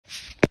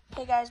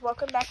guys,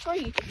 welcome back to our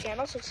YouTube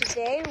channel. So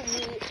today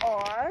we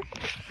are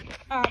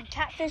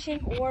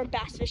catfishing or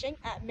bass fishing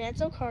at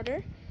Mansel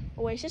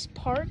Oasis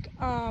Park.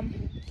 Let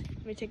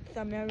me take the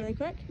thumbnail really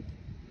quick.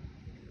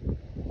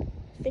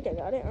 I think I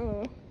got it. I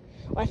don't know.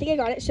 Well, I think I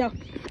got it. So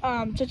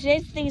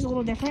today's thing is a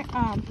little different.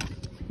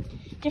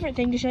 Different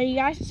thing to show you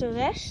guys. So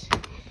this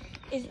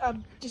is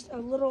just a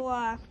little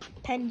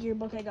pen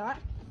yearbook I got.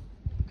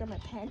 Got my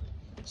pen.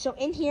 So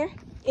in here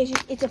is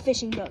it's a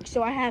fishing book.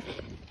 So I have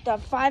the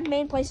 5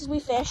 main places we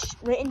fish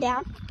written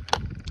down.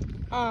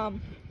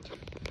 And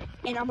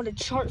I'm gonna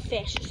chart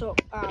fish. So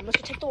let's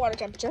go check the water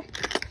temperature.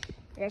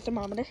 I got a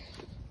thermometer.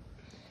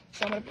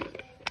 So I'm gonna,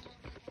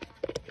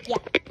 yeah,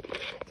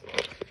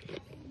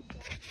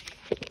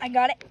 I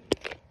got it.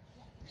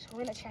 So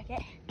we're gonna check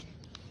it.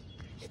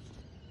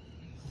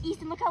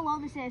 Easton, look how low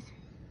this is.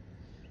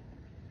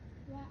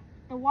 Yeah.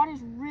 The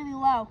water's really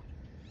low.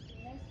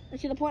 Yes.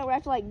 It's to the point where I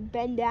have to like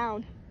bend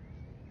down.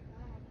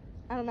 Wow.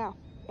 I don't know.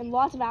 And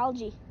lots of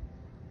algae.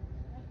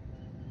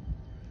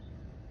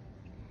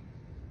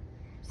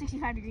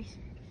 65 degrees.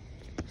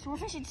 So we're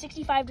fishing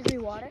 65-degree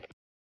water.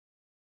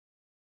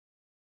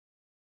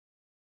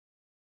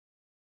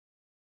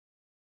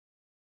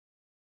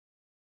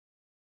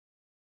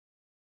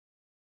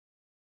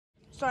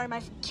 Sorry,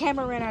 my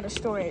camera ran out of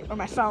storage, or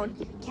my phone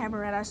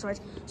camera ran out of storage.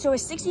 So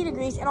it's 60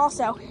 degrees, and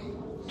also,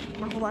 I'm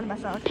gonna hold on to my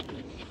phone.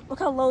 Look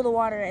how low the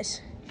water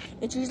is.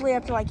 It's usually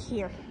up to like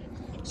here.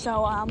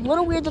 So a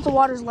little weird that the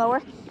water's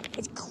lower.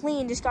 It's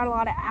clean, just got a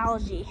lot of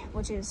algae,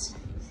 which is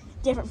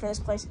different for this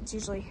place. It's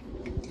usually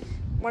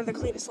one of the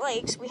cleanest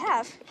lakes we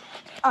have.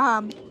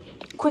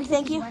 Quick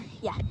thank you.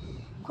 Yeah.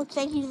 Quick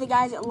thank you to the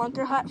guys at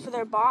Lunker Hut for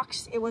their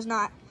box. It was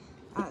not,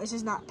 this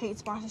is not paid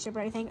sponsorship or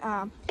anything.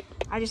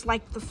 I just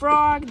liked the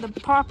frog, the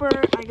popper.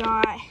 I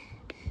got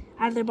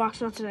out of their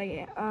box. What did I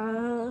get?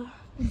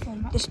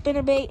 The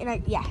spinnerbait, and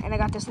I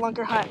got this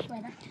Lunker Hut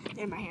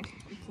in my hand.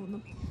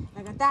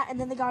 I got that, and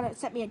then they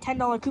sent me a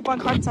 $10 coupon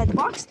card inside the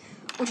box,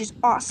 which is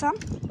awesome.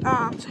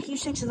 So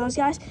huge thanks to those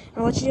guys. And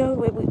I'll let you know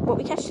what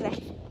we catch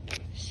today.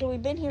 So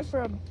we've been here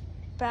for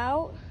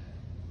about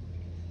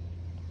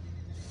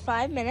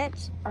 5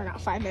 minutes, or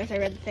not 5 minutes. I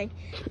read the thing.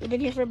 We've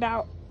been here for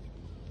about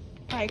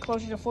probably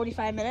closer to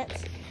 45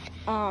 minutes.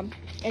 And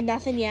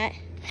nothing yet.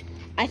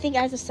 I think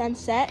as the sun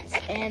sets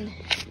and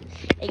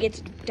it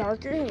gets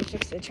darker, let me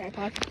fix the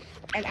tripod,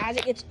 and as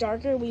it gets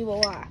darker, we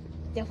will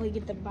definitely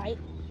get the bite.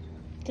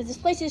 Because this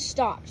place is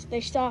stocked. They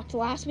stocked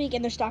last week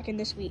and they're stocking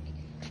this week.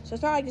 So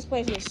it's not like this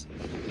place is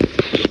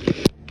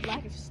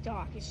lack of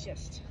stock. It's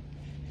just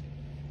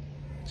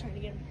trying to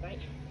get a bite.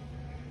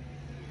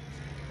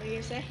 What are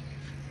you gonna say?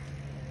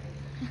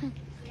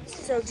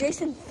 So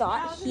Jason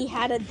thought he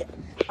had a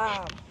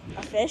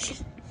fish.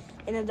 It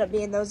ended up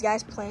being those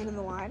guys playing in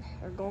the line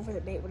or going for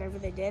the bait, whatever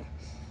they did.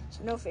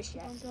 So no fish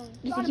yet.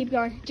 You can keep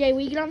going. Jay,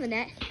 will you get on the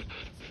net?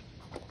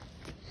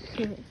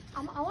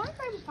 I want to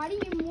try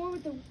fighting him more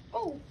with the.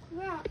 Oh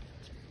crap!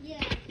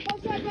 Yeah. Oh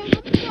crap! I'm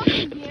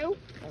blocking you.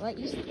 I let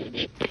you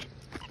see.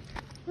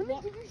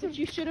 But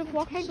you should have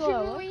walked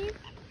slow.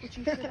 But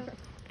you should have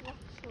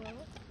walked slow.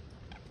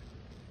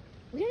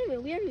 We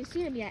haven't even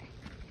seen him yet.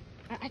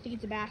 I think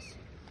it's a bass.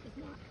 It's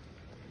not.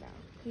 No.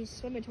 He's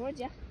swimming towards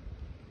you.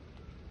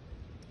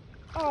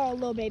 Oh,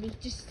 little baby,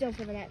 just still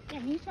for the net.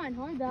 Yeah, he's fine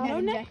hard though. No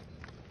net.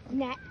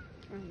 Net.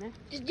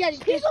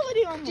 He's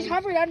already on. Just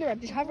hover it under him.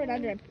 Just hover it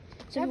under him.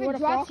 So if it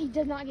drops, he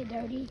does not get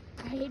dirty.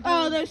 I hate dirty.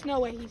 Oh, there's no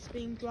way he's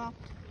being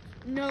dropped.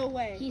 No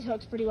way. He's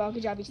hooked pretty well.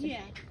 Good job, Easton.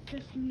 Yeah,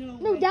 there's no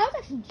way. No, that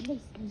was actually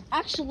Jason.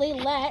 Actually,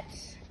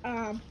 let's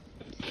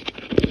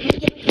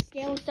get the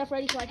scale and stuff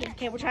ready so I can.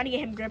 Okay, we're trying to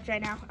get him gripped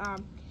right now.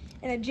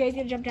 And then Jay's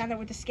gonna jump down there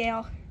with the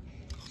scale,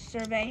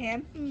 survey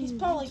him. He's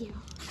probably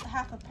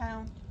half a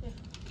pound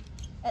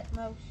at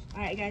most.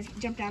 All right, guys,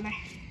 jump down there.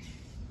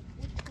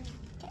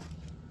 Okay.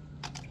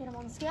 Get him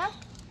on the scale.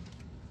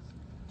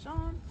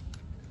 John.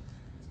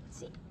 Let's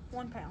see.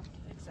 1 pound.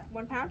 Exactly.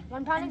 1 pound?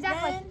 1 pound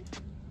exactly.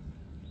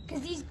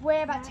 Because these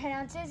weigh about 10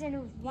 ounces and it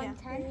was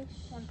 110.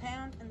 1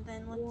 pound, and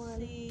then let's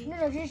see.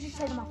 No, just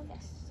take them off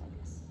this.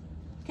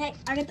 Okay,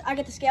 I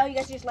get the scale. You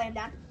guys just lay him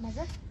down.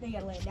 Measure. Then you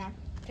gotta lay him down.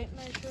 Tape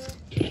measure.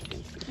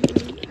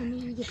 I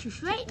need to get you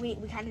straight. We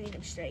kind of need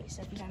him straight,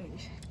 so if you gotta,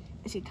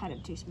 this could cut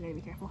him too, so we gotta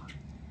be careful.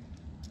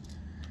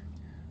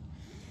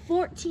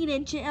 14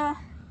 inches.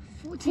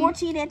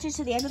 14 inches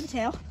to the end of the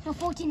tail. No,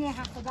 14 and a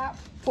half about.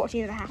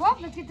 14 and a half. Well,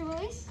 let's get the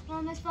release.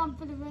 Let's film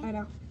for the release. I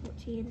know.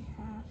 14 and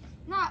a half.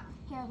 Not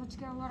here. Let's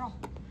get a little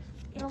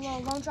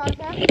lone shot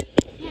there.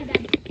 Yeah,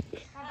 Ben.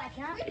 How about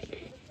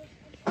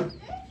that?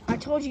 I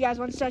told you guys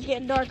once it starts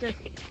getting darker.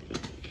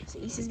 So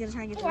Easton's gonna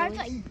try and get the I release.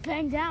 thought you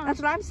banged down. That's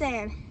what I'm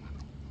saying.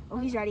 Oh,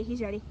 he's ready. He's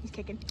ready. He's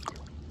kicking.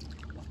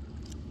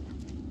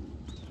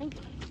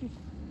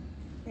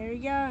 There he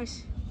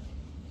goes.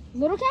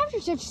 Little calves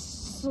are such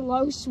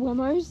slow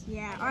swimmers.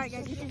 Yeah. All right,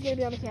 guys. Easton's gonna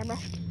be on the camera.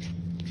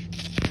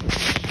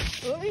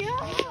 Oh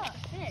yeah.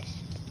 Fish.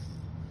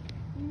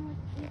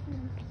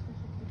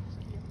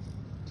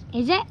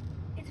 Is it?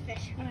 It's a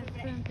fish.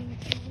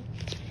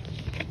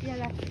 Yeah,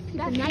 that's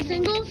Get the nice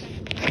angles.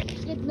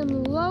 Get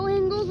them low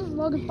angles with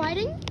Logan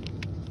fighting.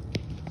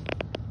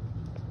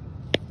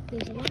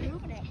 There's a lot.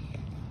 moving it.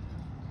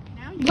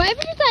 Now What if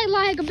it's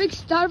like a big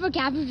star of a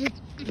catfish?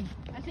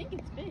 I think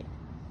it's big.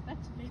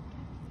 That's a big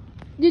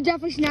catfish. You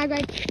definitely snag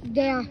right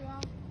there.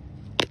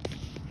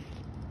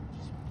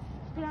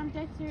 But I'm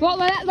dead serious. Well,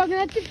 look,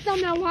 let's get the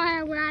thumbnail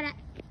while we're at it.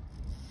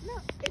 No,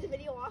 is the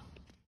video off?